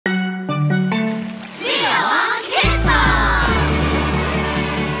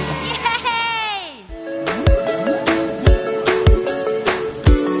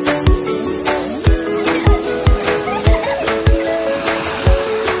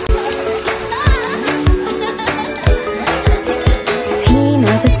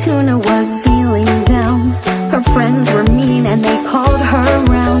Tuna was feeling down. Her friends were mean and they called her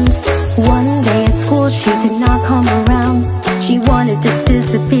around. One day at school she did not come around. She wanted to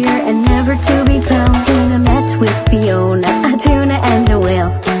disappear and never to be found. Tina met with Fiona, a tuna and a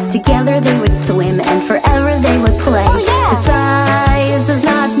whale. Together they would swim and forever they would play. The size does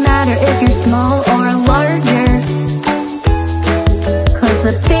not matter if you're small or larger, 'cause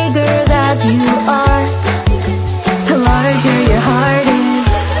the bigger that you are, the larger your heart is.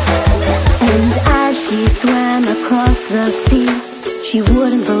 And as she swam across the sea, she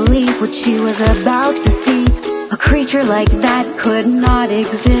wouldn't believe what she was about to see. A creature like that could not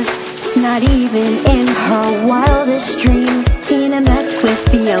exist, not even in her wildest dreams. Tina met with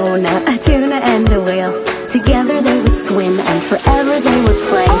Fiona, a tuna and a whale. Together they would swim and forever they would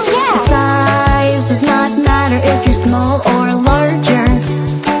play. The size does not matter if you're small or larger,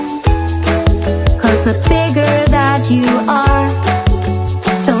 'cause the bigger that you are,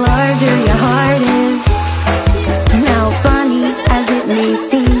 the larger your heart is. Now funny as it may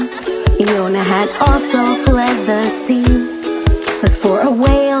seem, Fiona had also fled the sea. 'Cause for a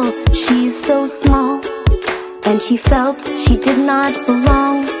whale, she's so small, and she felt she did not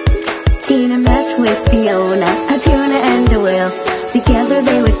belong. Tina met with Fiona, a tuna and a whale. Together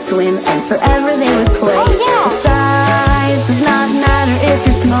they would swim and forever they would play. The size does not matter if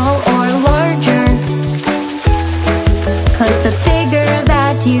you're small or larger, 'cause the bigger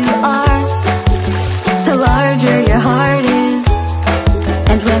that you are, the larger your heart is.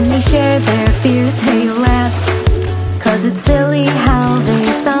 And when they shared their fears they laughed, 'cause it's silly how they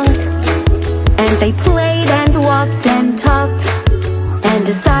thunk. And they played and walked and talked, and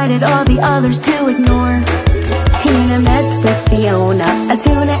decided all the others to ignore. Tina met with Fiona, a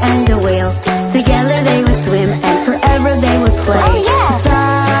tuna and a whale. Together they would swim and forever they would play. The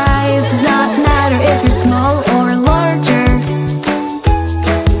size does not matter if you're small or larger,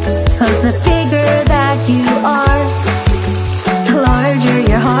 'cause the bigger that you are, the larger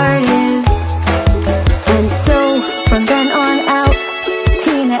your heart is. And so from then on out,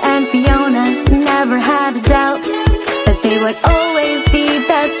 Tina and Fiona never had a doubt that they would always be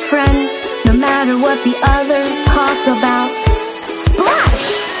best friends, no matter what the others talk about. Splash!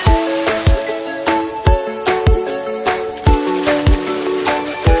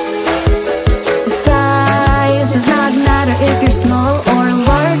 The size does not matter if you're small or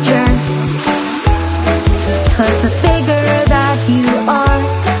larger, 'cause the bigger that you are,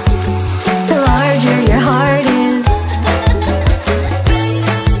 the larger your heart is.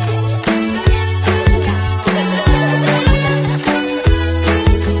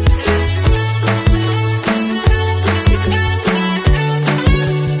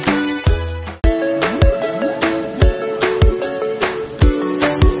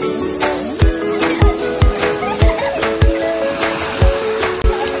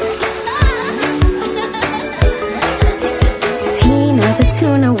 The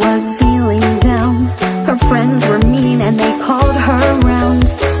tuna was feeling down. Her friends were mean and they called her around.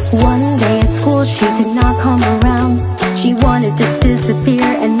 One day at school she did not come around. She wanted to disappear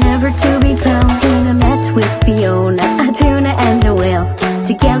and never to be found. Tina met with Fiona, a tuna and a whale.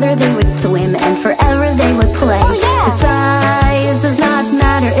 Together they would swim and forever they would play. The size does not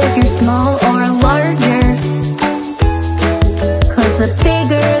matter if you're small or larger, 'cause the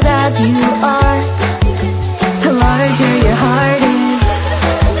bigger that you are, the larger your heart is.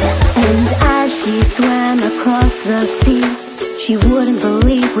 And as she swam across the sea, she wouldn't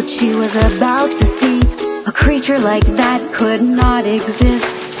believe what she was about to see. A creature like that could not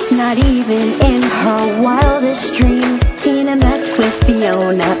exist, not even in her wildest dreams. Tina met with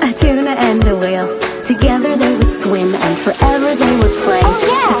Fiona, a tuna and a whale. Together they would swim and forever they would play.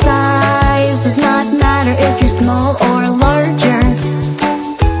 The size does not matter if you're small or larger,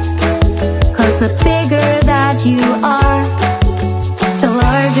 'cause the bigger that you are, the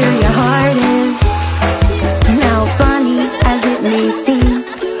larger your heart is. Now funny as it may seem,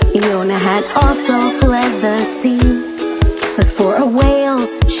 Fiona had also fled the sea. 'Cause for a whale,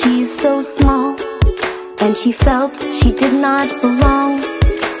 she's so small, and she felt she did not belong.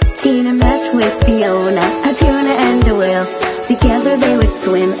 Tina met with Fiona, a tuna and a whale. Together they would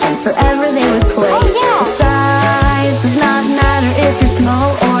swim and forever they would play. The size does not matter if you're small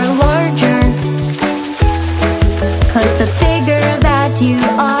or larger, 'cause the bigger that you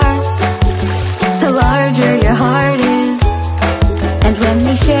are, the larger your heart is. And when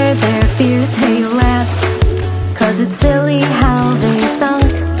they shared their fears they laughed, 'cause it's silly how they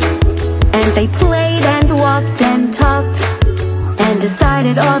thunk. And they played and walked and talked, and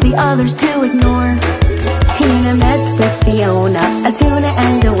decided all the others to ignore. Tina met with Fiona, a tuna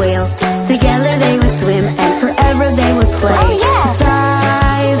and a whale. Together they would swim and forever they would play. The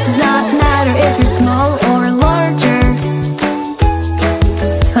size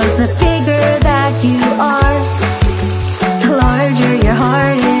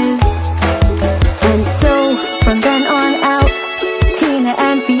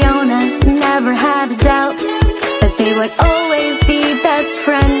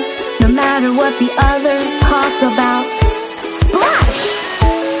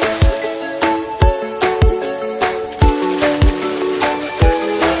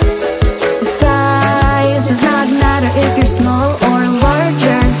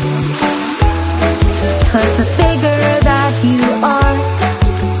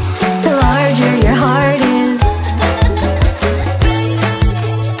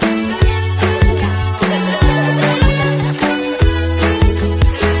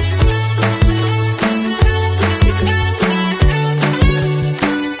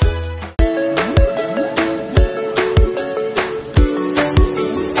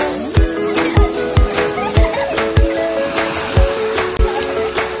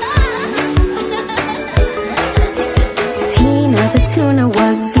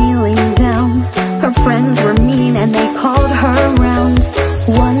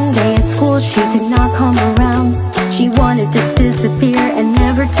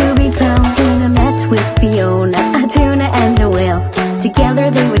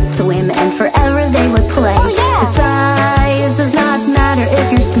swim and forever they would play. The size does not matter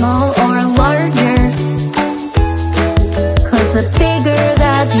if you're small or larger, 'cause the bigger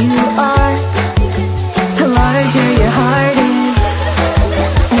that you are, the larger your heart is.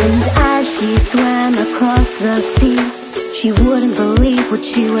 And as she swam across the sea, she wouldn't believe what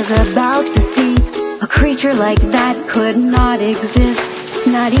she was about to see. A creature like that could not exist,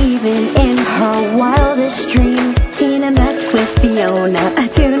 not even in her wildest dreams. Tina met with Fiona, a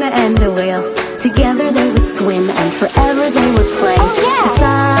tuna and a whale. Together they would swim and forever they would play. The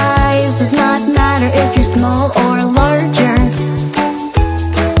size does not matter if you're small or larger,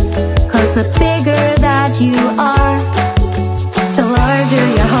 'cause the bigger that you are, the larger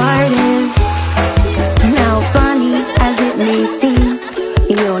your heart is. Now funny as it may seem,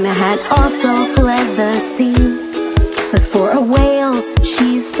 Fiona had also fled the sea. 'Cause for a whale,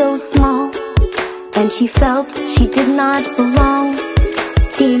 she's so small, and she felt she did not belong.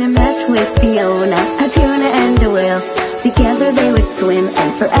 Tina met with Fiona, a tuna and a whale. Together they would swim and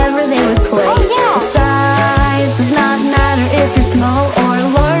forever they would play. The size does not matter if you're small or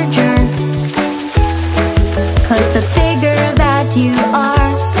larger, 'cause the bigger that you are,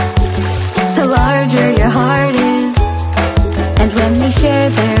 the larger your heart is. And when they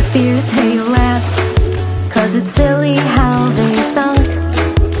shared their fears, they laughed, 'cause it's silly how they thunk.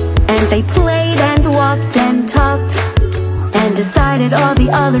 And they played and walked and talked, and decided all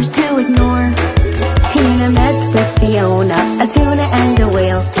the others to ignore. Tina met with Fiona, a tuna and a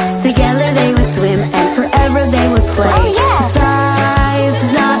whale. Together they would swim and forever they would play. The size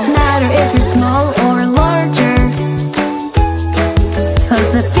does not matter if you're small or larger, 'cause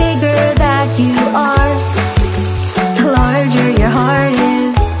the bigger that you are, the larger your heart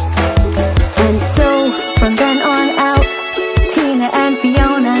is. And so from then on out, Tina and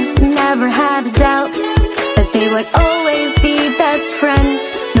Fiona never had a doubt that they would always be best friends,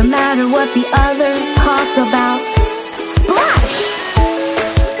 no matter what the others talk about. Splash!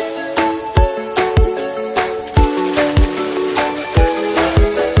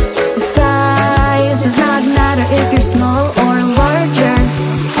 The size does not matter if you're small or larger,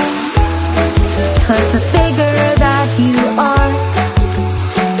 'cause the bigger that you are,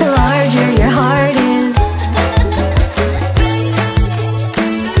 the larger your heart is.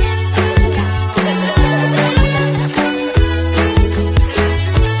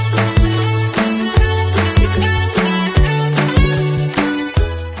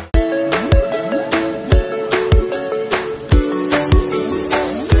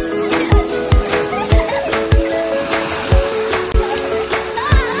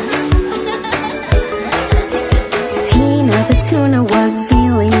 The tuna was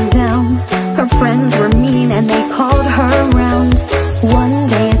feeling down. Her friends were mean and they called her around. One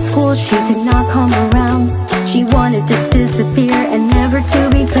day at school she did not come around. She wanted to disappear and never to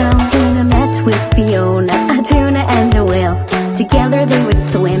be found. Tina met with Fiona, a tuna and a whale. Together they would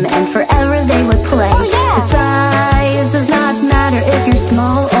swim and forever they would play. The size does not matter if you're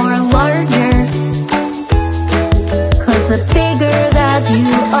small or larger, 'cause the bigger that you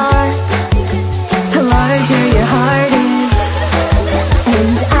are, the larger your heart is.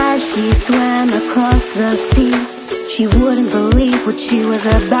 And as she swam across the sea, she wouldn't believe what she was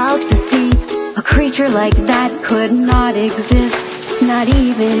about to see. A creature like that could not exist, not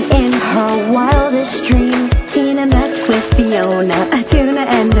even in her wildest dreams. Tina met with Fiona, a tuna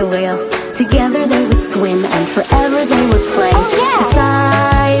and a whale. Together they would swim and forever they would play. The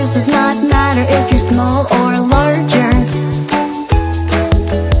size does not matter if you're small or larger,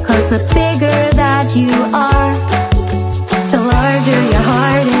 'cause the bigger that you are, the larger your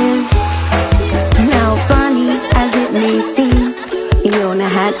heart is. Now funny as it may seem, Fiona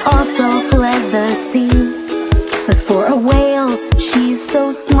had also fled the sea. 'Cause for a whale, she's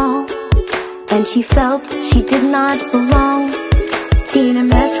so small, and she felt she did not belong. Tina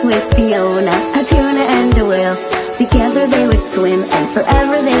met with Fiona, a tuna and a whale. Together they would swim and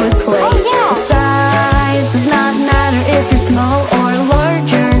forever they would play. The size does not matter if you're small or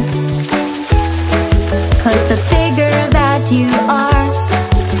larger, 'cause the bigger that you are,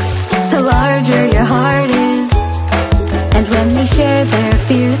 the larger your heart is. And when they shared their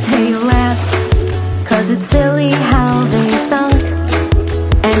fears, they laughed, 'cause it's silly how they thunk.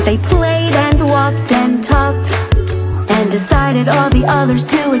 And they played and walked and talked, and decided all the others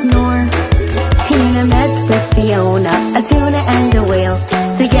to ignore. Tina met with Fiona, a tuna and a whale.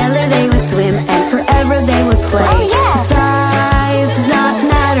 Together they would swim and forever they would play. The size does not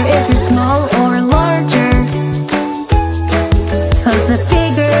matter if you're small or larger, 'cause the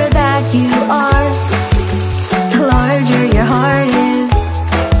bigger that you are, the larger your heart is.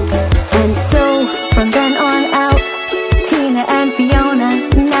 And so from then on out, Tina and Fiona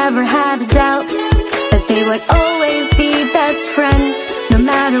never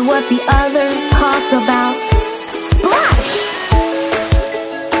the others talk about. Splash!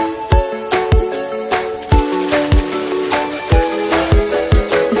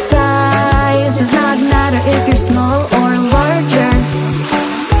 The size does not matter if you're small or larger,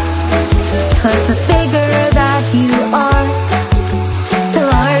 'cause the bigger that you are, the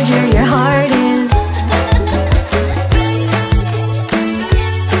larger your heart is.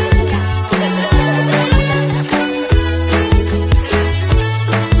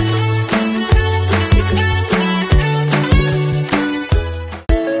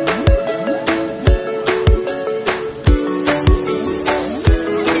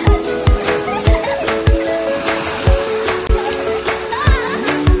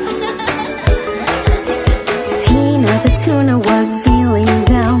 Tuna was feeling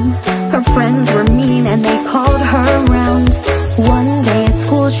down. Her friends were mean and they called her around. One day at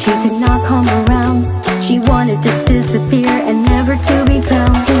school she did not come around. She wanted to disappear and never to be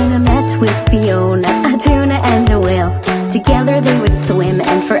found. Tina met with Fiona, a tuna and a whale. Together they would swim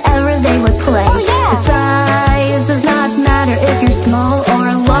and forever they would play. Oh, yeah. The size does not matter if you're small or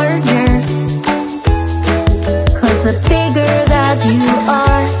larger, 'cause the bigger that you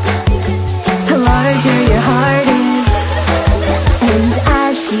are, the larger your heart is. And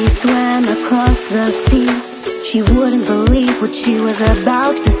as she swam across the sea, she wouldn't believe what she was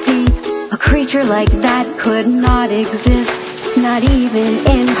about to see. A creature like that could not exist, not even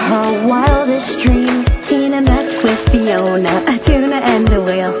in her wildest dreams. Tina met with Fiona, a tuna and a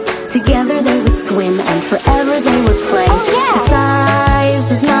whale. Together they would swim and forever they would play. Oh, yeah. The size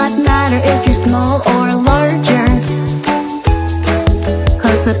does not matter if you're small or larger,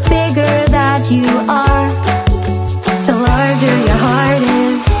 'cause the bigger that you are, the larger your heart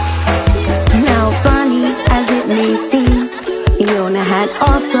is. Now funny as it may seem, Fiona had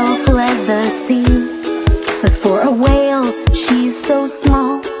also fled the scene. 'Cause for a whale she's so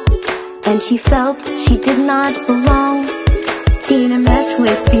small, and she felt she did not belong. Tina met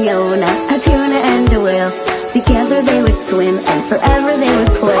with Fiona, a tuna and a whale. Together they would swim and forever they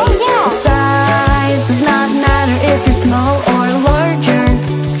would play. Oh, yeah. The size does not matter if you're small or larger,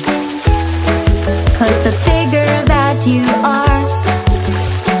 'cause the bigger that you are,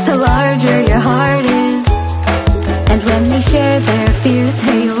 the larger your heart is. And when they shared their fears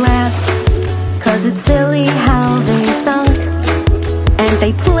they laughed, 'cause it's silly how they thunk. And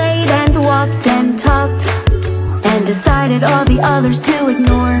they played and walked and talked, and decided all the others to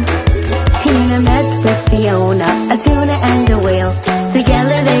ignore. Tina met with Fiona, a tuna and a whale.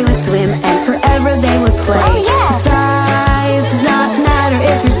 Together they would swim and forever they would play. Oh, yes. The size does not matter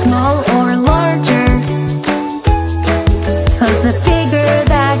if you're small or larger, 'cause the bigger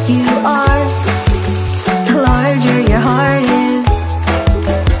that you are, the larger your heart is.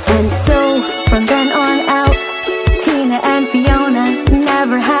 And so from then on out, Tina and Fiona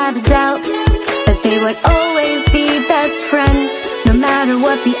never had a doubt that they would always be best friends, no matter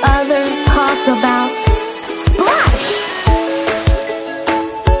what the others talk about. Splash!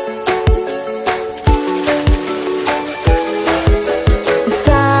 The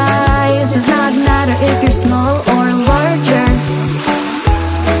size does not matter if you're small or larger,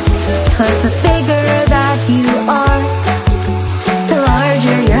 'cause the bigger that you are, the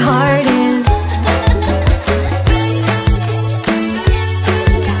larger your heart is.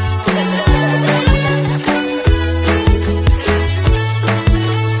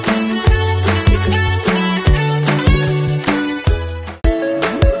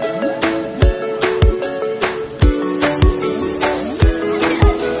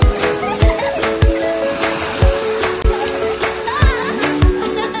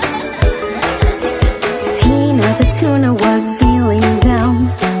 The tuna was feeling down.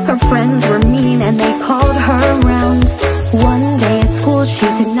 Her friends were mean and they called her around. One day at school she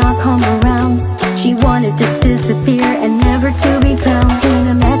did not come around. She wanted to disappear and never to be found.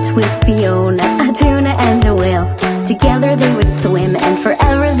 Tina met with Fiona, a tuna and a whale. Together they would swim and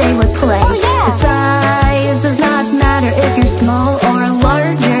forever they would play. Oh, yeah. The size does not matter if you're small or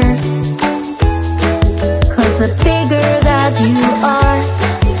larger, 'cause the bigger that you are,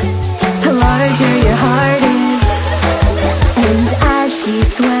 the larger your heart is. And as she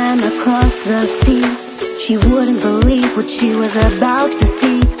swam across the sea, she wouldn't believe what she was about to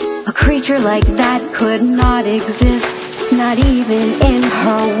see. A creature like that could not exist, not even in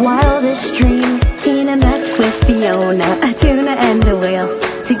her wildest dreams. Tina met with Fiona, a tuna and a whale.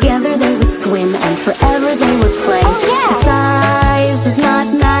 Together they would swim and forever they would play. Oh, yeah. The size does not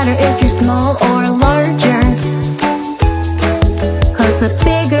matter if you're small or larger, 'cause the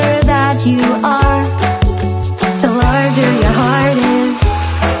bigger that you are, the larger your heart is.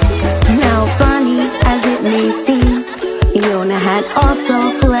 Now funny as it may seem, Fiona had also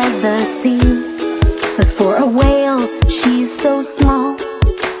fled the sea. 'Cause for a whale, she's so small,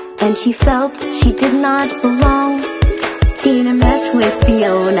 and she felt she did not belong. Tina met with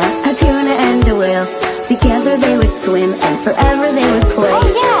Fiona, a tuna and a whale. Together they would swim and forever they would play. Oh,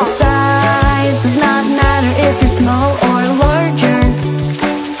 yeah. The size does not matter if you're small or larger,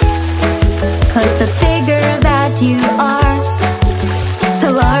 'cause the bigger that you are,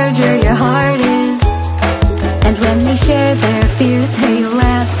 the larger your heart is. And when they share their fears, they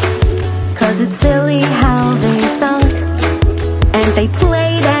laugh, 'cause it's silly how they thunk. And they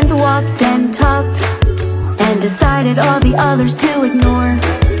played and walked and talked, and decided all the others to ignore.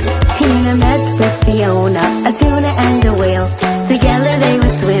 Tina met with Fiona, a tuna and a whale. Together they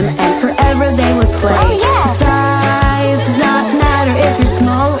would swim and forever they would play. Oh, yes. The size does not matter if you're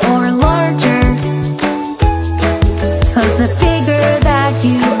small or larger, 'cause the bigger that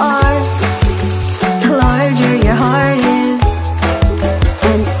you are, the larger your heart is.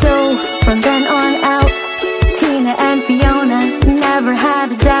 And so from then on out, Tina and Fiona never had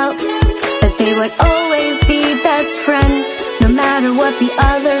a doubt that they would always be best friends, no matter what the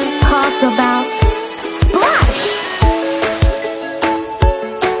others talk about. Splash!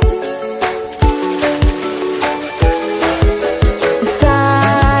 The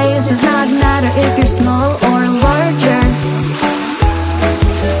size does not matter if you're small or larger,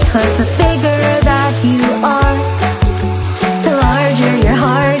 'cause the bigger that you are, the larger your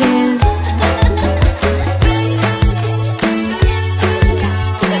heart is.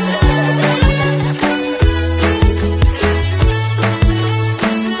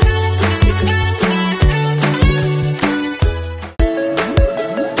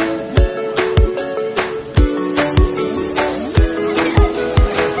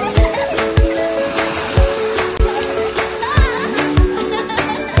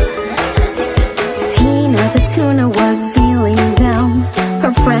 Tuna was feeling down.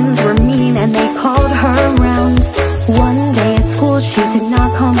 Her friends were mean and they called her around. One day at school she did not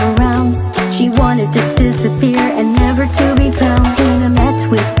come around. She wanted to disappear and never to be found. Tina met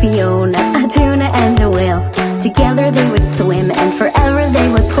with Fiona, a tuna and a whale. Together they would swim and forever they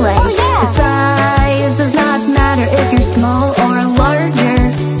would play. Oh, yeah. The size does not matter if you're small or larger,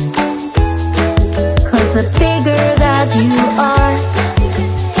 'cause the bigger that you are,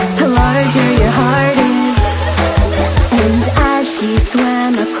 the larger your heart is. And as she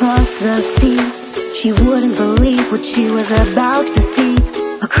swam across the sea, she wouldn't believe what she was about to see.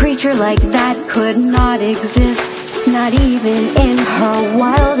 A creature like that could not exist, not even in her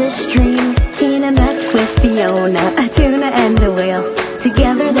wildest dreams. Tina met with Fiona, a tuna and a whale.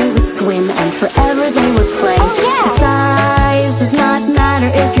 Together they would swim and forever they would play. Oh, yeah. The size does not matter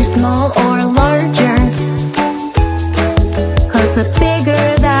if you're small or larger, 'cause the bigger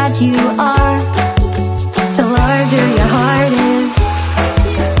that you are, the larger your heart is.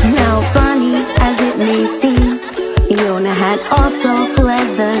 Now funny as it may seem, Fiona had also fled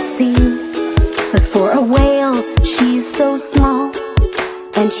the sea. 'Cause for a whale, she's so small,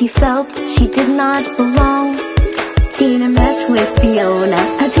 and she felt she did not belong. Tina met with Fiona,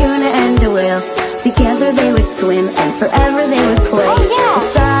 a tuna and a whale. Together they would swim and forever they would play. Oh, yeah. The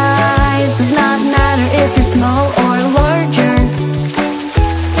size does not matter if you're small or larger,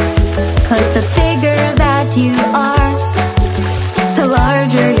 'cause the bigger that you are, the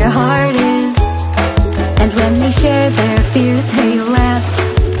larger your heart is. And when they share their fears, they laugh,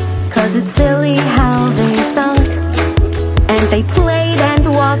 'cause it's silly how they thunk. And they played and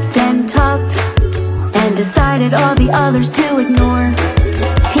walked and talked, and decided all the others to ignore.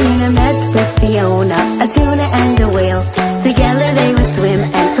 Tina met with Fiona, a tuna and a whale. Together they would swim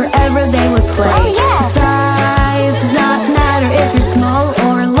and forever they would play. Oh, yes. The size does not matter if you're small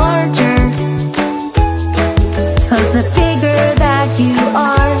or larger, 'cause the bigger that you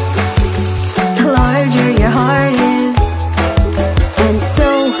are, the larger your heart is. And so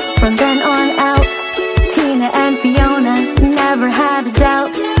from then on out, Tina and Fiona never had a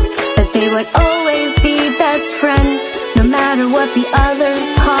doubt that they would always be best friends, no matter what the others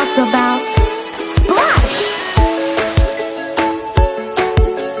talk about. Splash!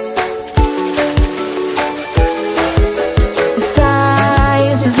 The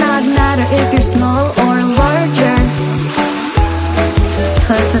size does not matter if you're small or larger,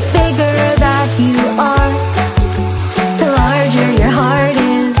 'cause the bigger that you are, the larger your heart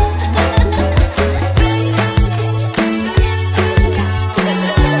is.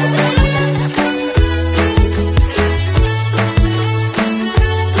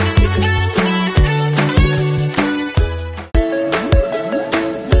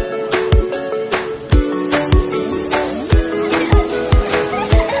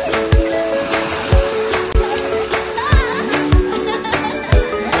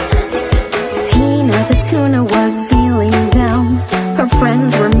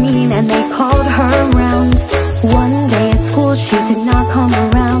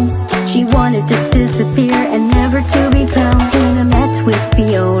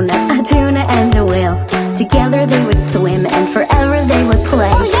 Fiona, a tuna and a whale. Together they would swim and forever they would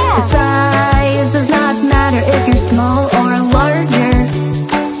play. Oh, yeah. The size does not matter if you're small or larger,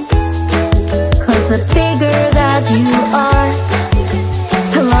 'cause the bigger that you are,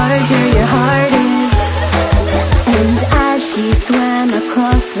 the larger your heart is. And as she swam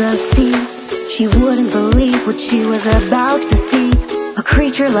across the sea, she wouldn't believe what she was about to see. A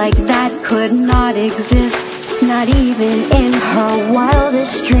creature like that could not exist, not even in her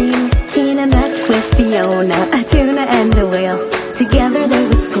wildest dreams. Tina met with Fiona, a tuna and a whale. Together they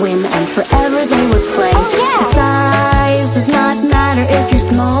would swim and forever they would play. Oh, yeah. The size does not matter if you're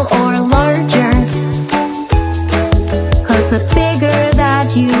small or larger, 'cause the bigger that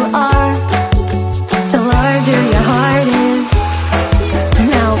you are, the larger your heart is.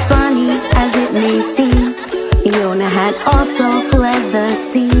 Now funny as it may seem, Fiona had also fled the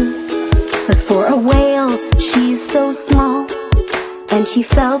sea. 'Cause for a whale, she's so small, and she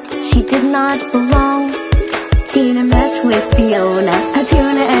felt she did not belong. Tina met with Fiona, a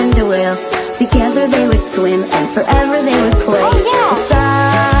tuna and a whale. Together they would swim and forever they would play. Oh, yeah. The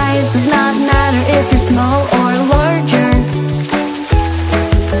size does not matter if you're small or larger,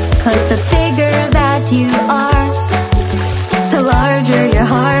 'cause the bigger that you are, the larger your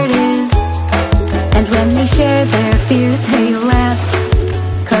heart is. And when they shared their fears, they laughed,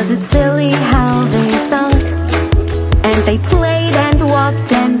 'cause it's silly how they thunk. And they played and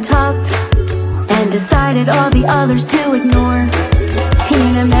walked and talked, and decided all the others to ignore.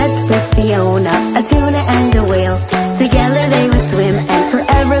 Tina met with Fiona, a tuna and a whale. Together they would swim and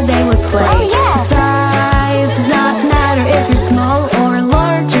forever they would play. Oh, yes. The size does not matter if you're small or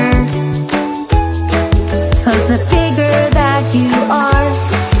larger, 'cause the bigger that you are,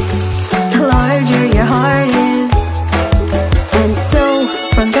 the larger your heart is. And so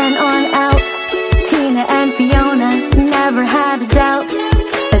from then on out, Tina and Fiona never had a doubt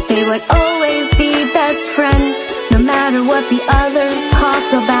that they would always be best friends, no matter what the others talk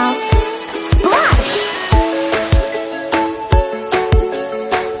about. Splash!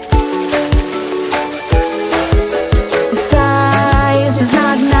 The size does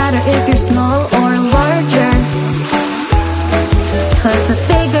not matter if you're small or larger, 'cause the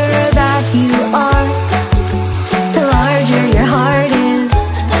bigger that you are, the larger your heart is.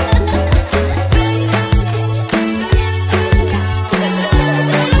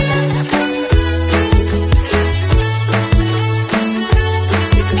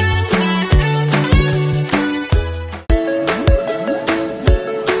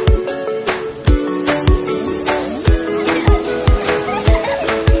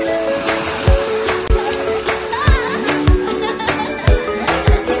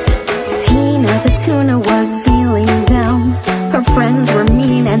 Tuna was feeling down. Her friends were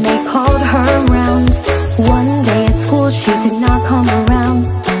mean and they called her around. One day at school she did not come around.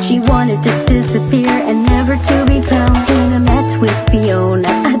 She wanted to disappear and never to be found. Tina met with Fiona,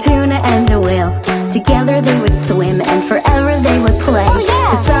 a tuna and a whale. Together they would swim and forever they would play. Oh,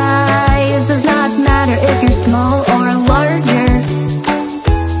 yeah. The size does not matter if you're small or larger,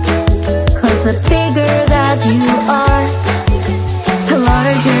 'cause the bigger that you are, the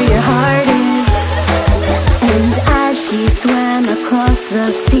larger your heart is. And as she swam across the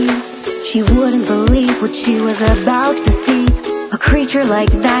sea, she wouldn't believe what she was about to see. A creature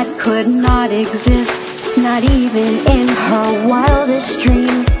like that could not exist, not even in her wildest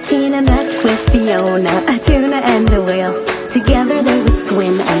dreams. Tina met with Fiona, a tuna and a whale. Together they would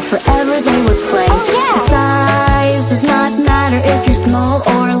swim and forever they would play. Oh, yeah. The size does not matter if you're small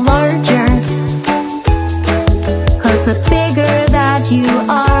or larger, 'cause the bigger that you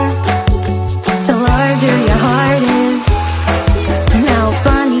are, the larger your heart is. Now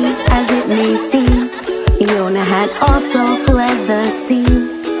funny as it may seem, Fiona had also fled the sea.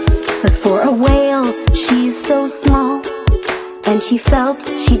 'Cause for a whale, she's so small, and she felt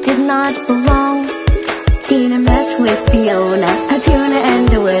she did not belong. Tina met with Fiona, a tuna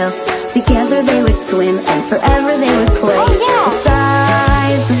and a whale. Together they would swim and forever they would play. Oh, yeah. The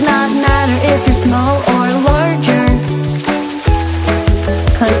size does not matter if you're small or larger,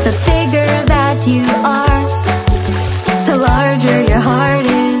 'cause the bigger that you are, the larger your heart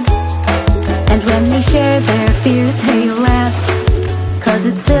is. And when they shared their fears, they laughed, 'cause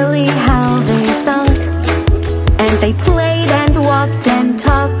it's silly how they thunk. And they played and walked and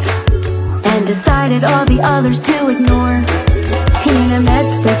talked, and decided all the others to ignore. Tina met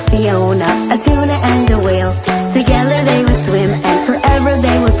with Fiona, a tuna and a whale. Together they would swim and forever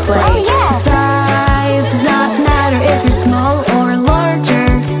they would play. Oh, yes. The size does not matter if you're small or larger,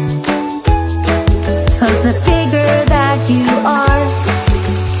 'cause the bigger that you are,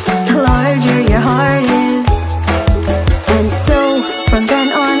 the larger your heart is. And so from then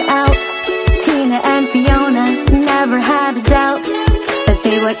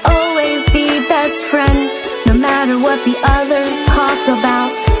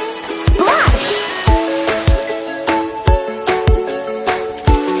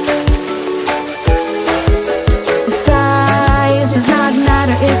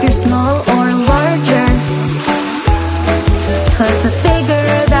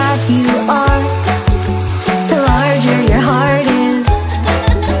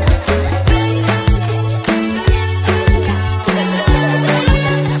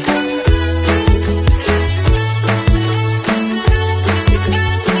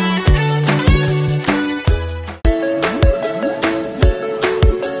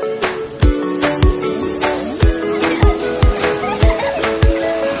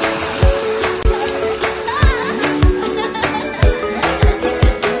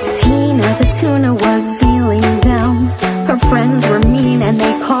the tuna was feeling down. Her friends were mean and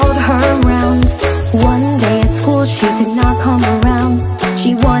they called her around. One day at school she did not come around.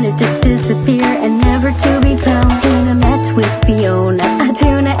 She wanted to disappear and never to be found. Tina met with Fiona, a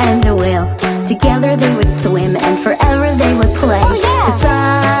tuna and a whale. Together they would swim and forever they would play. Oh, yeah. The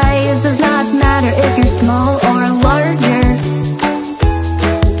size does not matter if you're small or larger,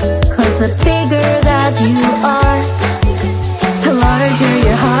 'cause the bigger that you are, the larger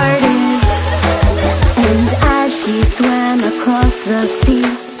your heart is. And as she swam across the sea,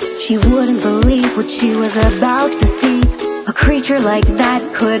 she wouldn't believe what she was about to see. A creature like that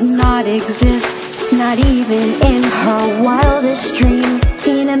could not exist, not even in her wildest dreams.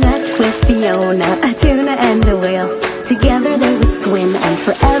 Tina met with Fiona, a tuna and a whale. Together they would swim and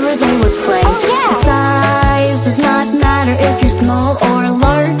forever they would play. Oh, yeah. The size does not matter if you're small or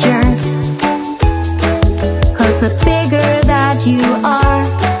larger, 'cause the bigger that you are,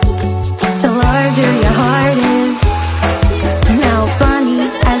 the larger your heart is. Now funny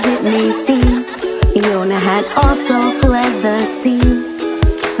as it may seem, Fiona had also fled the sea.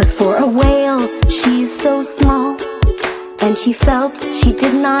 'Cause for a whale, she's so small, and she felt she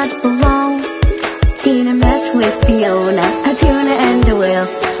did not belong. Tina met with Fiona, a tuna and a whale.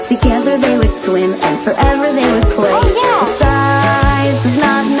 Together they would swim and forever they would play. Oh, yeah. The size does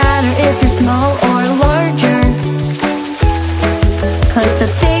not matter if you're small or larger, 'cause the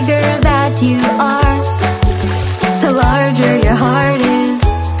bigger that you are, the larger your heart is.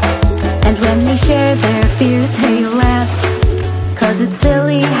 And when they share their fears they laugh, 'cause it's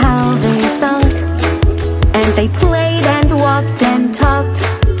silly how they thunk. And they played and walked and talked,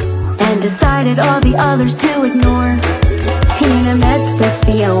 and decided all the others to ignore. Tina met with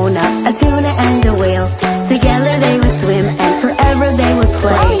Fiona, a tuna and a whale. Together they would swim and forever they would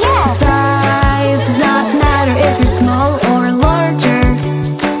play. Oh, yes. The size does not matter if you're small or larger,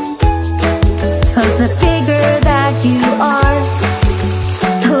 'cause the bigger that you are,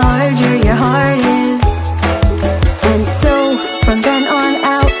 the larger your heart is. And so from then on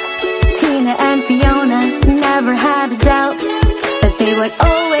out, Tina and Fiona never had a doubt that they would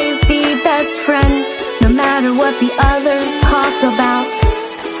always be best friends, no matter what the others talk about.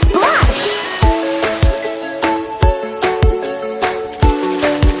 Splash!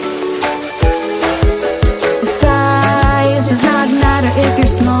 The size does not matter if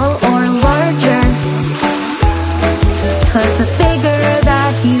you're small or larger, 'cause the bigger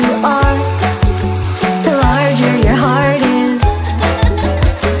that you are, the larger your heart is.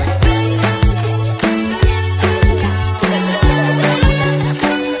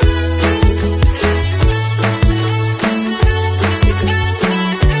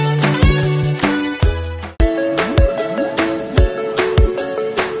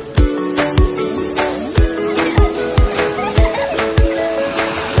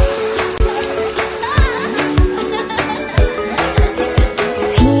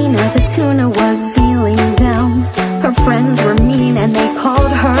 The tuna was feeling down. Her friends were mean and they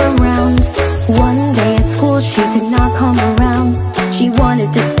called her around. One day at school she did not come around. She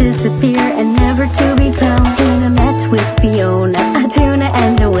wanted to disappear and never to be found. Tina met with Fiona, a tuna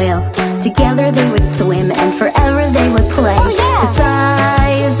and a whale. Together they would swim and forever they would play. Oh, yeah. The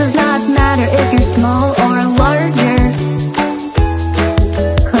size does not matter if you're small or larger,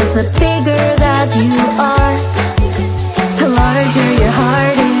 'cause the bigger that you are, the larger your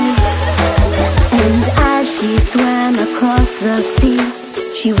heart is. And as she swam across the sea,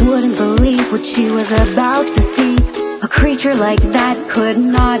 she wouldn't believe what she was about to see. A creature like that could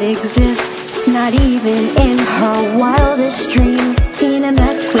not exist, not even in her wildest dreams. Tina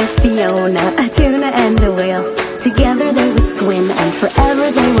met with Fiona, a tuna and a whale. Together they would swim and forever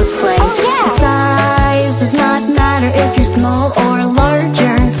they would play. Oh, yeah. The size does not matter if you're small or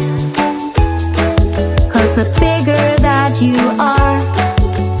larger, 'cause the bigger that you are,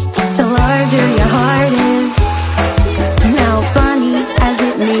 the larger your heart is. Now funny as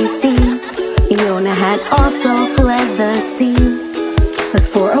it may seem, Fiona had also fled the sea. 'Cause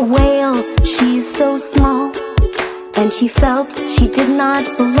for a whale, she's so small, and she felt she did not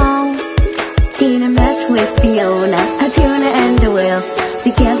belong. Tina met with Fiona, a tuna and a whale.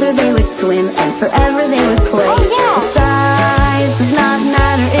 Together they would swim and forever they would play. Oh, yeah. The size does not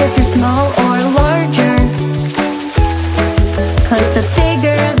matter if you're small or larger, 'cause the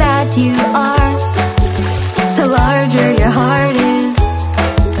bigger that you are, the larger your heart is.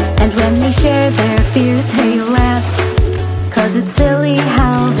 And when they share their fears they laugh, 'cause it's silly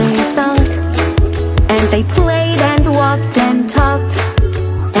how they thunk. And they played and walked and talked,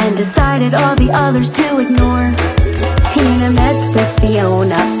 and decided all the others to ignore. Tina met with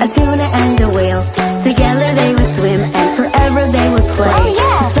Fiona, a tuna and a whale. Together they would swim and forever they would play. Oh,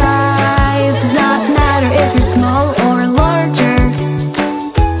 yes. The size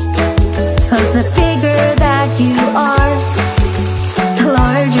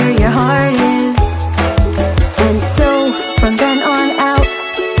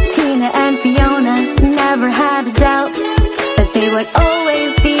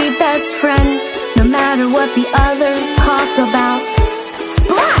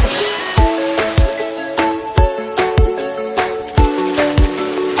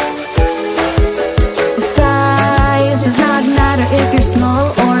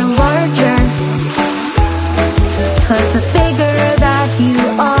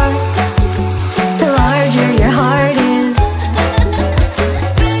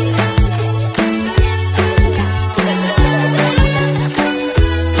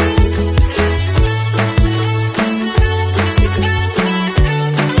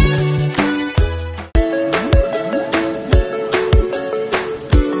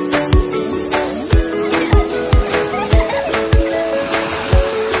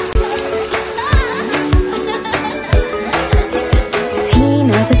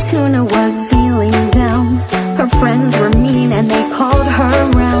her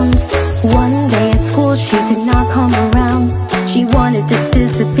round. One day at school she did not come around. She wanted to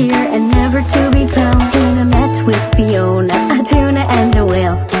disappear and never to be found. Tina met with Fiona, a tuna and a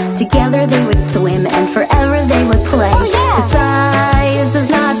whale. Together they would swim and forever they would play. Oh, yeah. The size does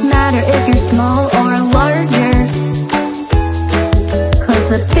not matter if you're small or larger, 'cause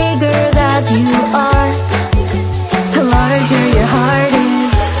the bigger that you are, the larger your heart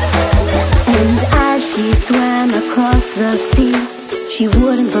is. And as she swam across the sea, she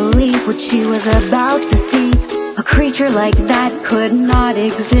wouldn't believe what she was about to see. A creature like that could not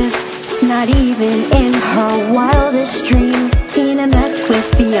exist, not even in her wildest dreams. Tina met with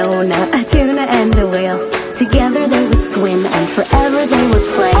Fiona, a tuna and a whale. Together they would swim and forever they would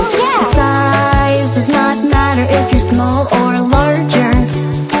play. Oh, yeah. The size does not matter if you're small or larger,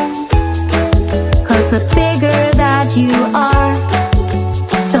 'cause the bigger that you are,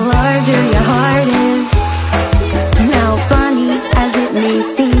 the larger your heart is. Now funny as it may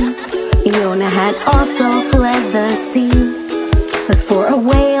seem, Fiona had also fled the sea. 'Cause for a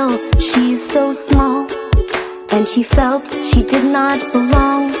whale, she's so small, and she felt she did not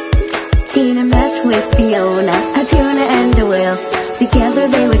belong. Tina met with Fiona, a tuna and a whale. Together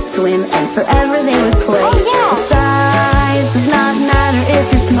they would swim and forever they would play. Oh, yeah. The size does not matter if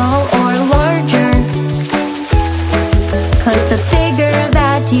you're small or larger, 'cause the bigger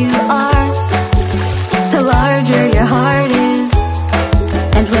that you are, the larger your heart is.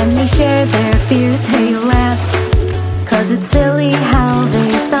 And when they share their fears they laugh, 'cause it's silly how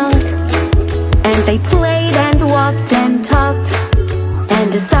they thunk. And they played and walked and talked,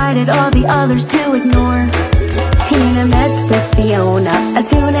 and decided all the others to ignore. Tina met with Fiona, a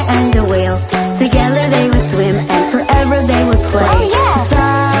tuna and a whale. Together they would swim and forever they would play. Oh, yeah. The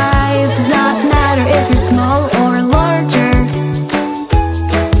size does not matter if you're small or larger,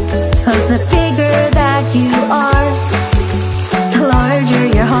 'cause the bigger that you are, the larger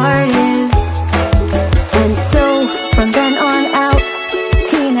your heart is. And so from then on out,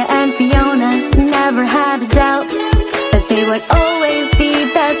 Tina and Fiona never had a doubt that they would always be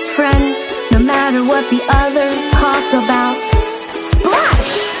best friends, no matter what the others talk about.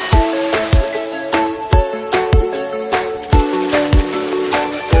 Splash!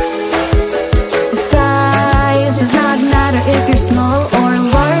 The size does not matter if you're small or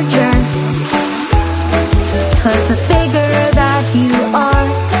larger, 'cause the bigger that you are,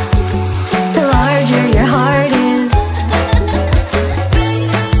 the larger your heart is.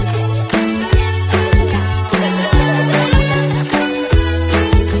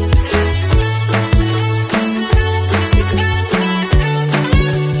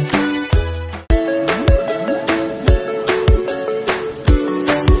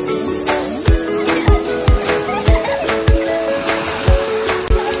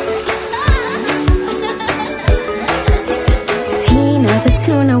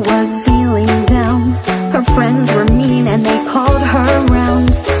 Tuna was feeling down. Her friends were mean and they called her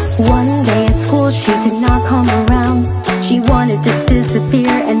around. One day at school she did not come around. She wanted to disappear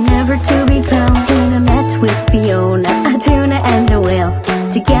and never to be found. Tina met with Fiona, a tuna and a whale.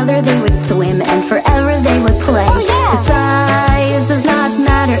 Together they would swim and forever they would play. Oh, yeah. The size does not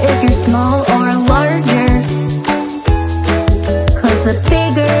matter if you're small or larger, 'cause the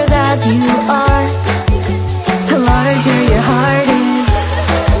bigger that you are, the larger your heart is.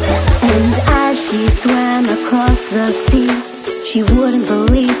 And as she swam across the sea, she wouldn't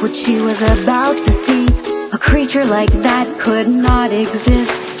believe what she was about to see. A creature like that could not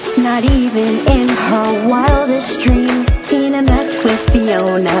exist, not even in her wildest dreams. Tina met with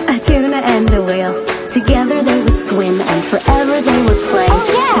Fiona, a tuna and a whale. Together they would swim and forever they would play. Oh,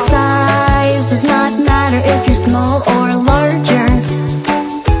 yeah. The size does not matter if you're small or larger,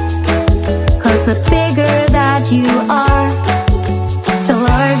 'cause the bigger that you are, the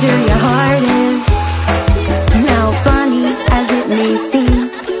larger your heart is. Now funny as it may seem,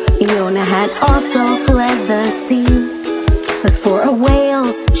 Fiona had also fled the sea. 'Cause for a whale,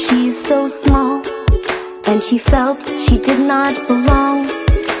 she's so small, and she felt she did not belong.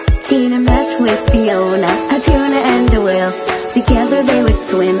 Tina met with Fiona, a tuna and a whale. Together they would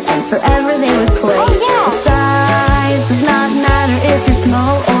swim and forever they would play. Oh, yeah. The size does not matter if you're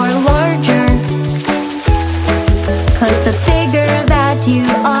small or larger, 'cause the bigger that you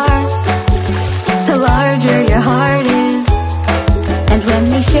are, the larger your heart is. And when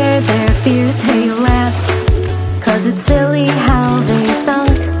they share their fears they laugh, 'cause it's silly how they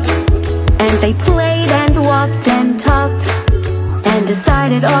thunk. And they played and walked and talked, and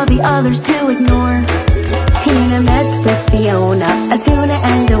decided all the others to ignore. Tina met with Fiona, a tuna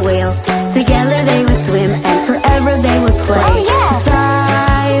and a whale. Together they would swim and forever they would play. Oh, yeah. The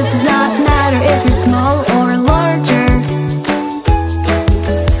size does not matter if you're small or larger,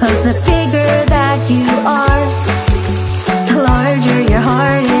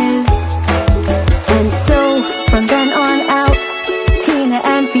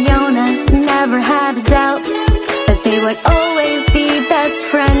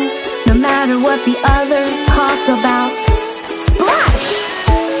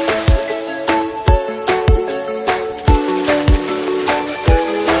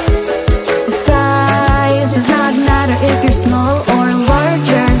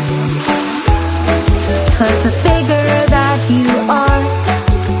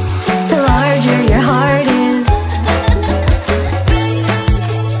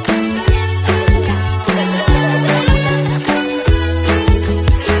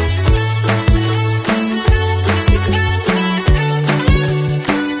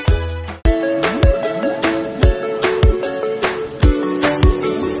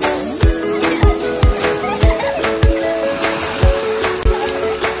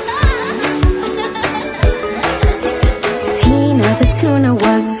 Tuna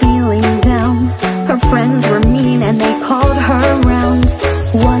was feeling down. Her friends were mean and they called her around.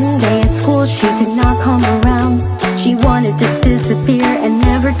 One day at school she did not come around. She wanted to disappear and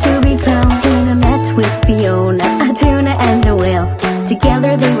never to be found. Tina met with Fiona, a tuna and a whale.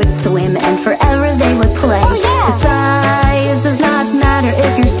 Together they would swim and forever they would play. Oh, yeah. The size does not matter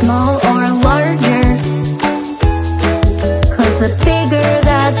if you're small or larger, 'cause the bigger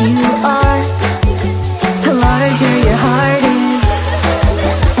that you are, the larger your heart is.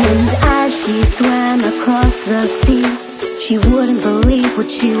 And as she swam across the sea, she wouldn't believe what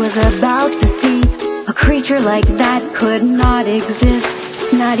she was about to see. A creature like that could not exist,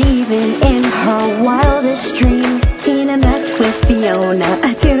 not even in her wildest dreams. Tina met with Fiona,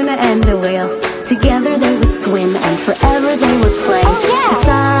 a tuna and a whale. Together they would swim and forever they would play. Oh, yeah. The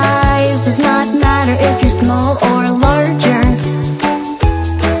size does not matter if you're small or larger,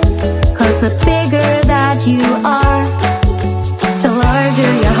 'cause the bigger that you are, the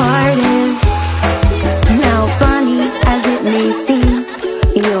larger your heart is. Now funny as it may seem,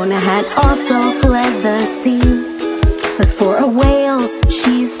 Fiona had also fled the sea. 'Cause for a whale,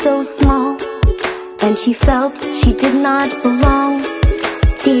 she's so small, and she felt she did not belong.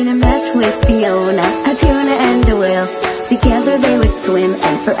 Tina met with Fiona, a tuna and a whale. Together they would swim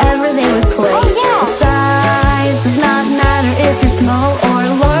and forever they would play. Oh, yeah. The size does not matter if you're small or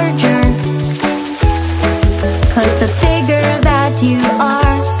larger, 'cause the bigger that you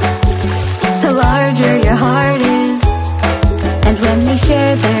are, the larger your heart is. And when they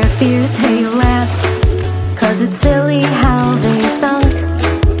share their fears they laugh, 'cause it's silly how they thunk.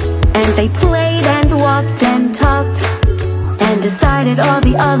 And they played and walked and talked, and decided all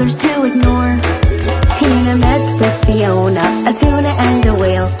the others to ignore. Tina met with Fiona, a tuna and a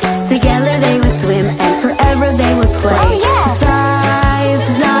whale. Together they would swim and forever they would play. Oh, yeah. The size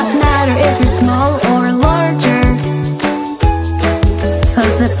does not matter if you're small or larger,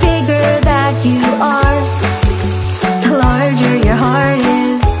 'cause the bigger that you are, the larger your heart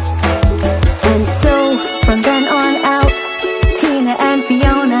is. And so from then on out, Tina and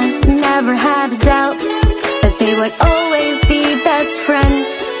Fiona never had a doubt that they would always be best friends,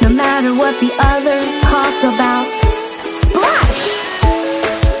 no matter what the others talk about. Splash!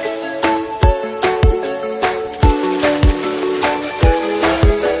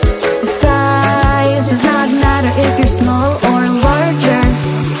 The size does not matter if you're small or larger,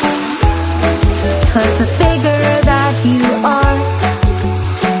 'cause the bigger that you are,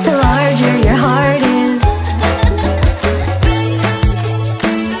 the larger your heart is.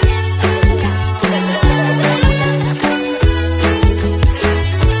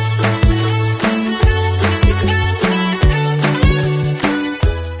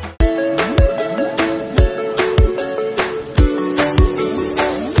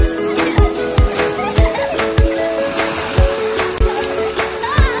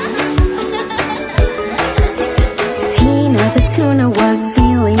 The tuna was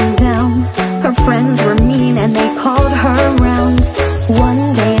feeling down. Her friends were mean and they called her around.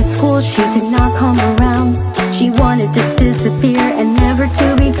 One day at school she did not come around. She wanted to disappear and never to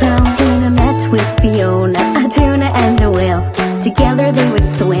be found. Tina met with Fiona, a tuna and a whale. Together they would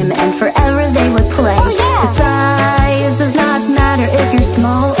swim and forever they would play. Oh, yeah. The size does not matter if you're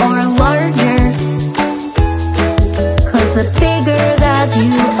small or larger, 'cause the bigger that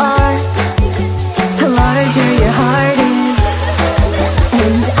you are, the larger your heart is.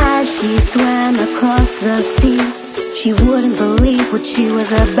 And as she swam across the sea, she wouldn't believe what she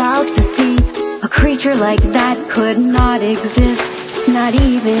was about to see. A creature like that could not exist, not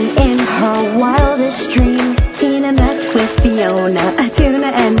even in her wildest dreams. Tina met with Fiona, a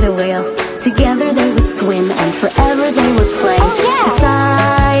tuna and a whale. Together they would swim and forever they would play. Oh, yeah. The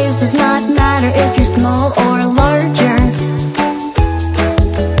size does not matter if you're small or larger,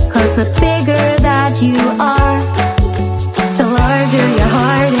 'cause the bigger that you are, the larger your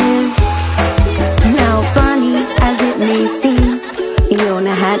heart is. Now funny as it may seem,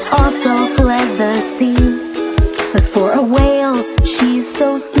 Fiona had also fled the sea. 'Cause for a whale, she's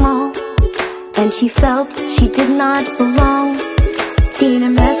so small, and she felt she did not belong. Tina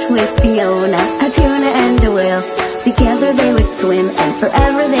met with Fiona, a tuna and a whale. Together they would swim and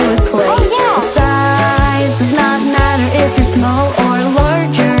forever they would play. Oh, yeah. The size does not matter if you're small or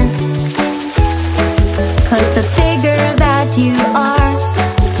larger, 'cause the bigger that you are,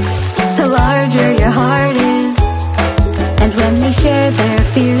 the larger your heart is. And when they share their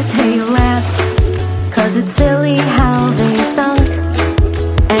fears they laugh, 'cause it's silly how they thunk.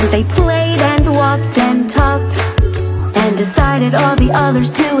 And they played and walked and talked, and decided all the others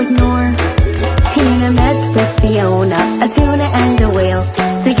to ignore. Tina met with Fiona, a tuna and a whale.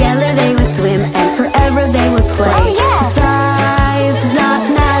 Together they would swim and forever they would play. Oh, yeah. The size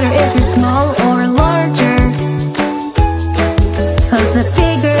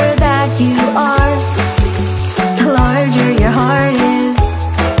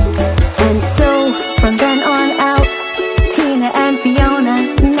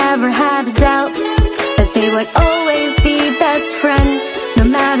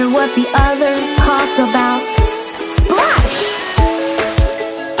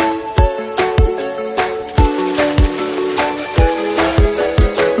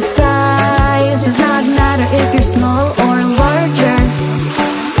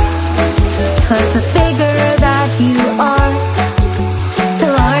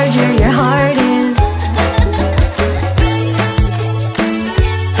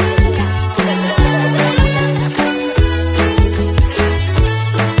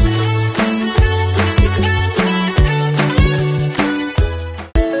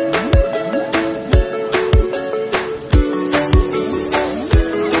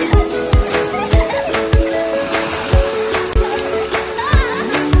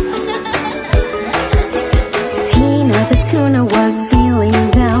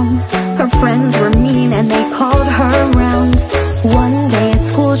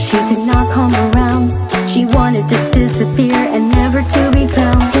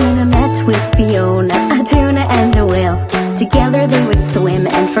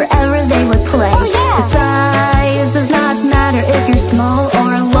and forever they would play. The size does not matter if you're small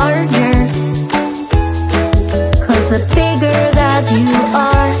or larger, 'cause the bigger that you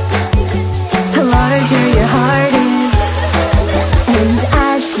are, the larger your heart is. And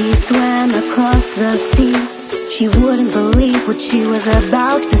as she swam across the sea, she wouldn't believe what she was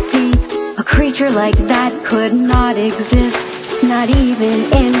about to see. A creature like that could not exist, not even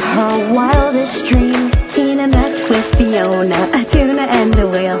in her wildest dreams. Tina met with Fiona, a tuna and a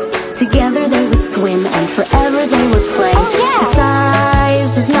whale. Together they would swim and forever they would play. The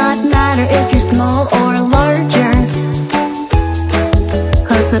size does not matter if you're small or larger,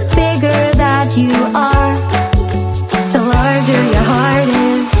 'cause the bigger that you are, the larger your heart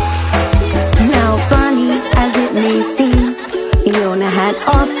is. Now funny as it may seem, Fiona had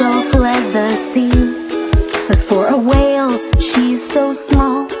also fled the sea. 'Cause for a whale, she's so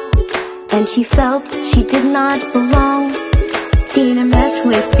small, and she felt she did not belong. Tina met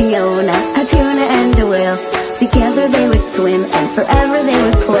with Fiona, a tuna and a whale. Together they would swim and forever they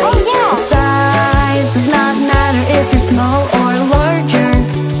would play. The size does not matter if you're small or larger,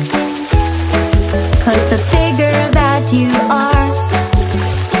 'cause the bigger that you are,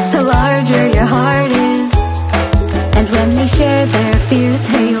 the larger your heart is. And when they shared their fears,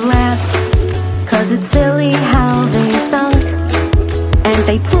 they laughed, 'cause it's silly how they thunk. And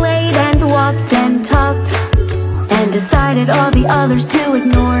they played and walked and talked, and decided all the others to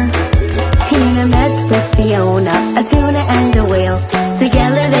ignore. Tina met with Fiona, a tuna and a whale.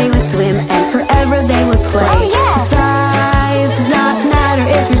 Together they would swim and forever they would play. The size does not matter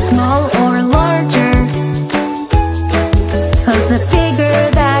if you're small or larger, 'cause the bigger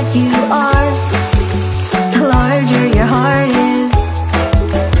that you are, the larger your heart is.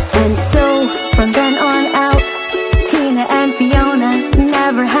 And so from then on out, Tina and Fiona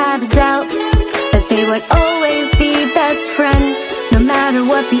never had a doubt that they would always be best friends, no matter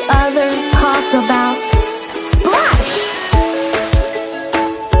what the others talk about. Splash!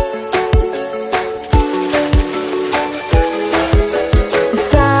 The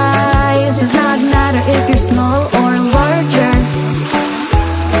size does not matter if you're small or larger,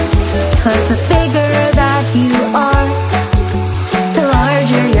 'cause the bigger that you are, the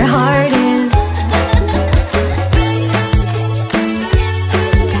larger your heart is.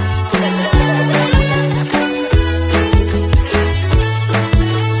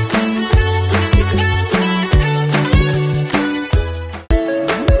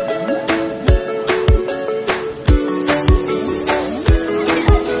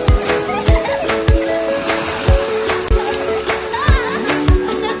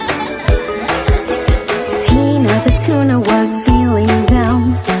 The tuna was feeling down.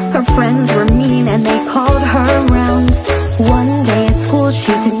 Her friends were mean and they called her around. One day at school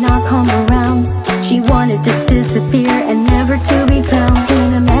she did not come around. She wanted to disappear and never to be found.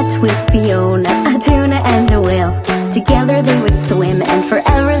 Tina met with Fiona, a tuna and a whale. Together they would swim and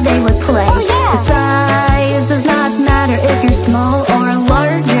forever they would play. The size does not matter if you're small or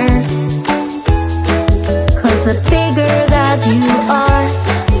larger, 'cause the bigger that you are,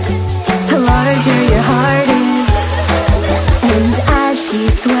 the larger your heart is. And as she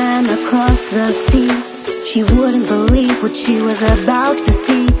swam across the sea, she wouldn't believe what she was about to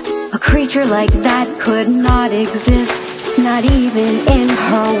see. A creature like that could not exist, not even in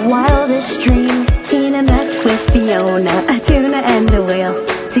her wildest dreams. Tina met with Fiona, a tuna and a whale.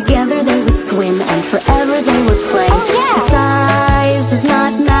 Together they would swim and forever they would play. The size does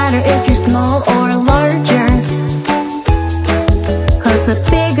not matter if you're small or larger, 'cause the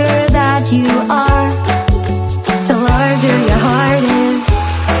bigger that you are, the larger your heart is.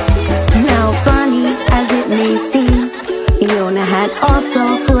 Now funny as it may seem, Fiona had also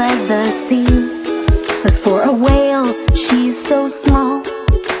fled the sea. 'Cause for a whale, she's so small,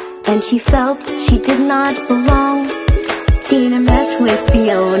 and she felt she did not belong. Tina met with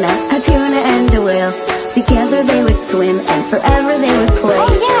Fiona, a tuna and a whale. Together they would swim and forever they would play.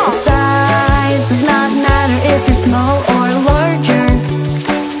 The size does not matter if you're small or larger,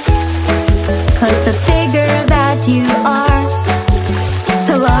 'cause the bigger that you are,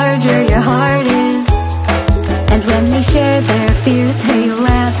 the larger your heart is. And when they shared their fears, they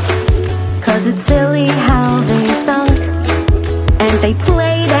laughed, 'cause it's silly how they thunk. And they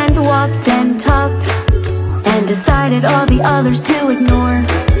played and walked and talked, and decided all the others to ignore.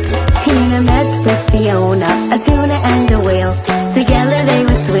 Tina met with Fiona, a tuna and a whale. Together they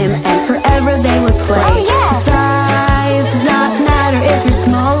would swim and forever they would play. The size does not matter if you're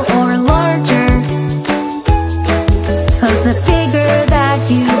small or larger, 'cause the bigger that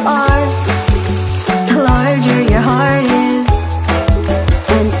you are, the larger your heart is.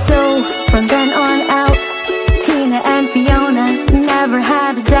 And so from then on out, Tina and Fiona never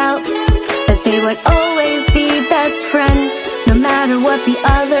had a a doubt that they would always be best friends, no matter what the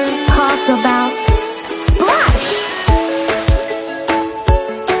others talk about. Splash!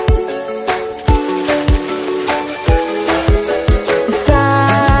 The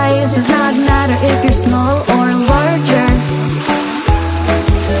size does not matter if you're small or larger,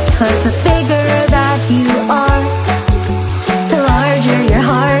 'cause the bigger that you are, the larger your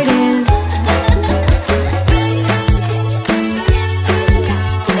heart is.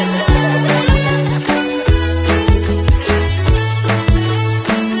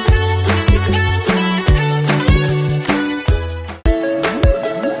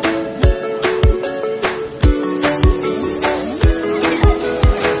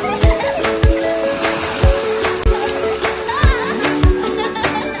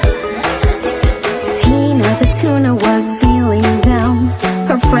 The tuna was feeling down.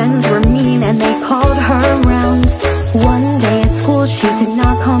 Her friends were mean and they called her around. One day at school she did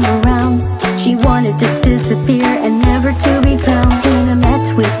not come around. She wanted to disappear and never to be found. Tina met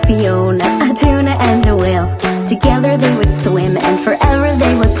with Fiona, a tuna and a whale. Together they would swim and forever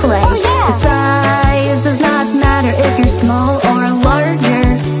they would play. Oh, yeah. The size does not matter if you're small or larger,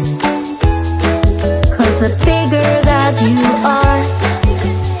 'cause the bigger that you are,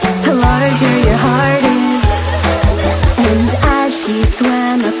 the larger your heart is. And as she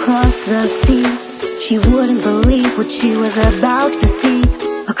swam across the sea, she wouldn't believe what she was about to see.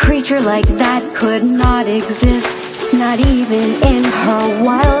 A creature like that could not exist, not even in her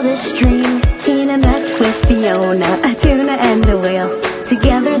wildest dreams. Tina met with Fiona, a tuna and a whale.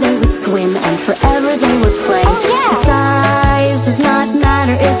 Together they would swim and forever they would play. Oh, yeah. The size does not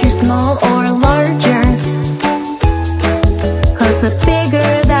matter if you're small or larger, 'cause the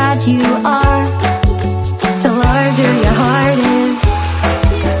bigger that you are, the larger your heart is.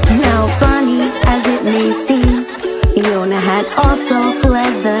 Now funny as it may seem, Fiona had also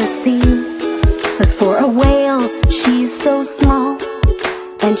fled the sea. 'Cause for a whale she's so small,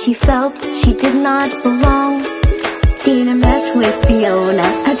 and she felt she did not belong. Tina met with Fiona,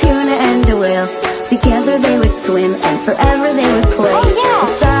 a tuna and a whale. Together they would swim and forever they would play. Oh, yeah.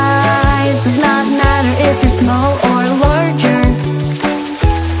 The size does not matter if you're small or larger,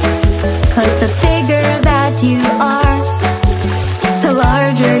 'cause the bigger that you are, the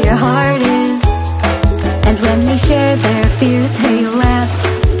larger your heart is. And when they shared their fears they laughed,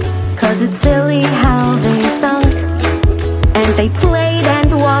 'cause it's silly how they thunk. And they played and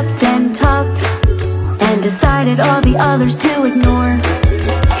walked and talked, and decided all the others to ignore.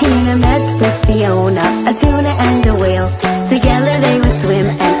 Tina met with Fiona, a tuna and a whale. Together they would swim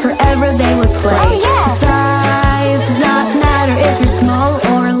and forever they would play. Oh, yes. The size does not matter if you're small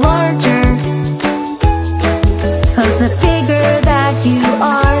or larger, 'cause the bigger that you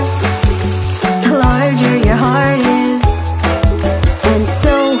are, the larger your heart is. And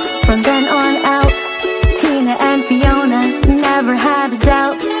so from then on out, Tina and Fiona never had a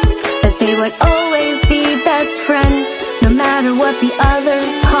doubt that they would always be best friends, no matter what the others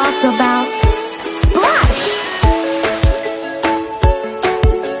talk about. Splash!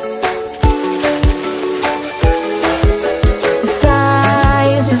 The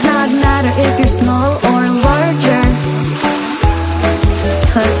size does not matter if you're small or larger,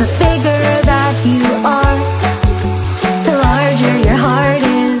 'cause the bigger that you are, the larger your heart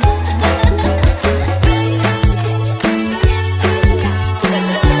is.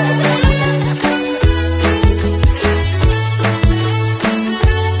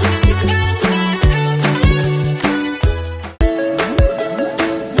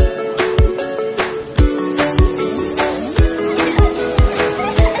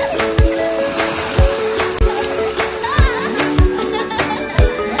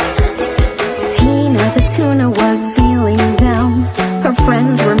 The tuna was feeling down. Her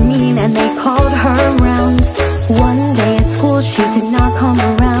friends were mean and they called her around. One day at school she did not come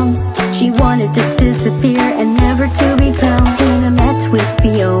around. She wanted to disappear and never to be found. Tina met with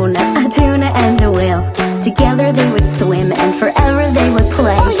Fiona, a tuna and a whale. Together they would swim and forever they would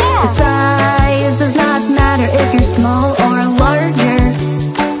play. Oh, yeah. The size does not matter if you're small or larger,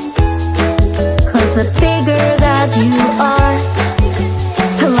 'cause the bigger that you are,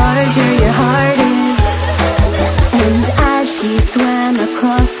 the larger your heart is. And as she swam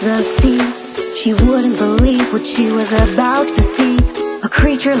across the sea, she wouldn't believe what she was about to see. A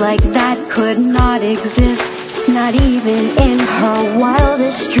creature like that could not exist, not even in her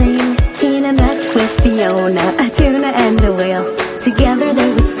wildest dreams. Tina met with Fiona, a tuna and a whale. Together they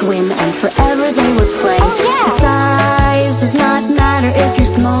would swim and forever they would play. Oh, yeah. The size does not matter if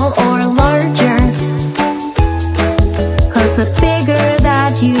you're small or larger, 'cause the bigger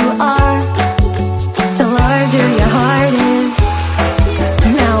that you are, the larger your heart is.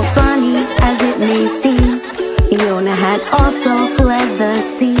 had also fled the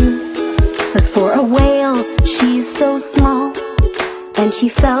sea. 'Cause for a whale, she's so small, and she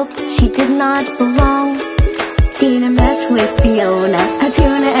felt she did not belong. Tina met with Fiona, a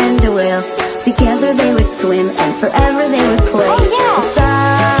tuna and a whale. Together they would swim, and forever they would play. Oh, yeah. The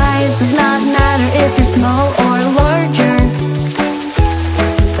size does not matter if you're small or larger,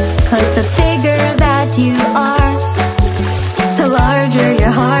 'cause the bigger that you are, the larger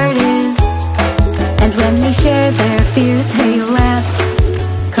your heart is. And when they shared their fears, they laughed,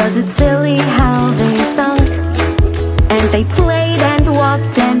 'cause it's silly how they thunk. And they played and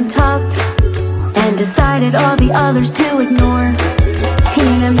walked and talked, and decided all the others to ignore.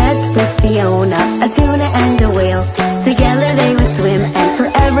 Tina met with Fiona, a tuna and a whale. Together they would swim, and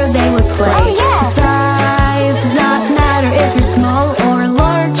forever they would play. Oh, yes. The size does not matter if you're small or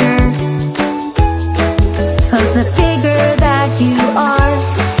larger, 'cause the bigger that you are,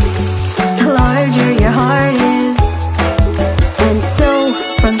 the larger your heart is. And so,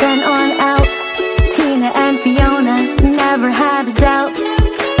 from then on out, Tina and Fiona never had a doubt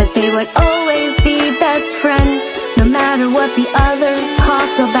that they would always be best friends, no matter what the others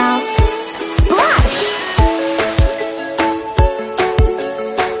talk about. Splash!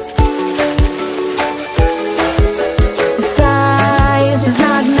 The size does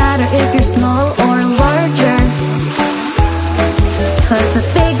not matter if you're small or larger, 'cause the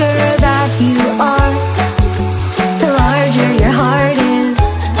bigger that you are, the larger your heart is.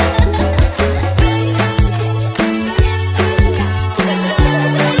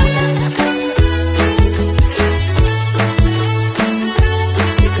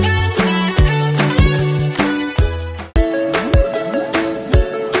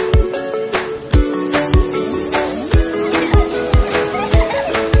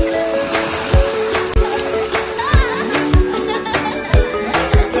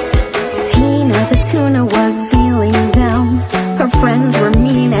 The tuna was feeling down. Her friends were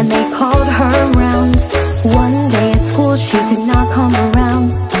mean and they called her around. One day at school she did not come around.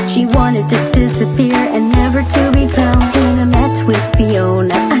 She wanted to disappear and never to be found. Tina met with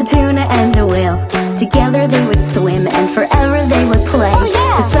Fiona, a tuna and a whale. Together they would swim, and forever they would play. Oh,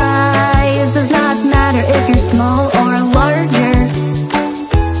 yeah. The size does not matter if you're small or larger,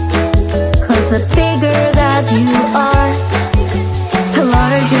 'cause the bigger that you are, the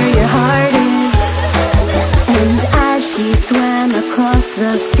larger your heart is. And as she swam across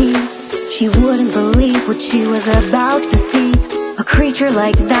the sea, she wouldn't believe what she was about to see. A creature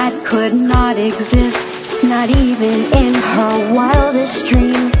like that could not exist, not even in her wildest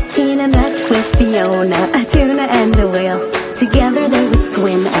dreams. Tina met with Fiona, a tuna and a whale. Together they would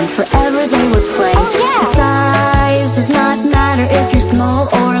swim, and forever they would play. Oh, yeah. The size does not matter if you're small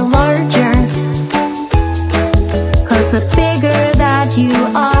or larger, 'cause the bigger that you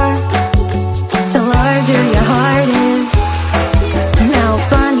are, the larger your heart is. Now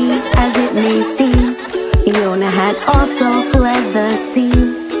funny as it may seem, Fiona had also fled the sea.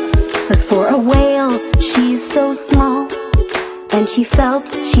 'Cause for a whale, she's so small, and she felt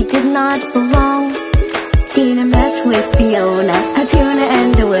she did not belong. Tina met with Fiona, a tuna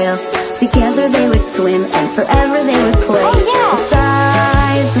and a whale. Together they would swim, and forever they would play. Oh, yeah. The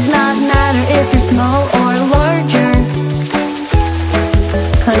size does not matter if you're small or larger,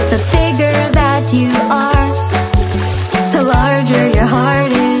 'cause the bigger that you are, the larger your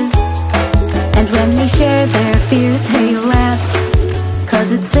heart is. And when they shared their fears, they laughed, 'cause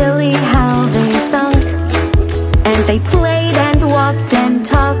it's silly how they thunk. And they played and walked and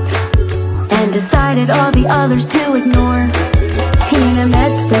talked, and decided all the others to ignore. Tina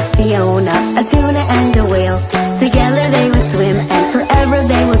met with Fiona, a tuna and a whale. Together they would swim, and forever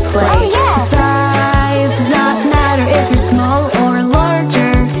they would play. Oh, yes. The size does not matter if you're small or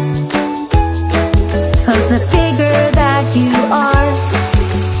larger, 'cause the bigger that you are,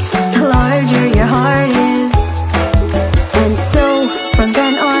 the larger your heart is. And so, from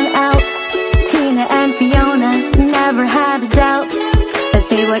then on out, Tina and Fiona never had a doubt that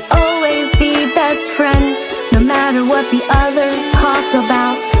they would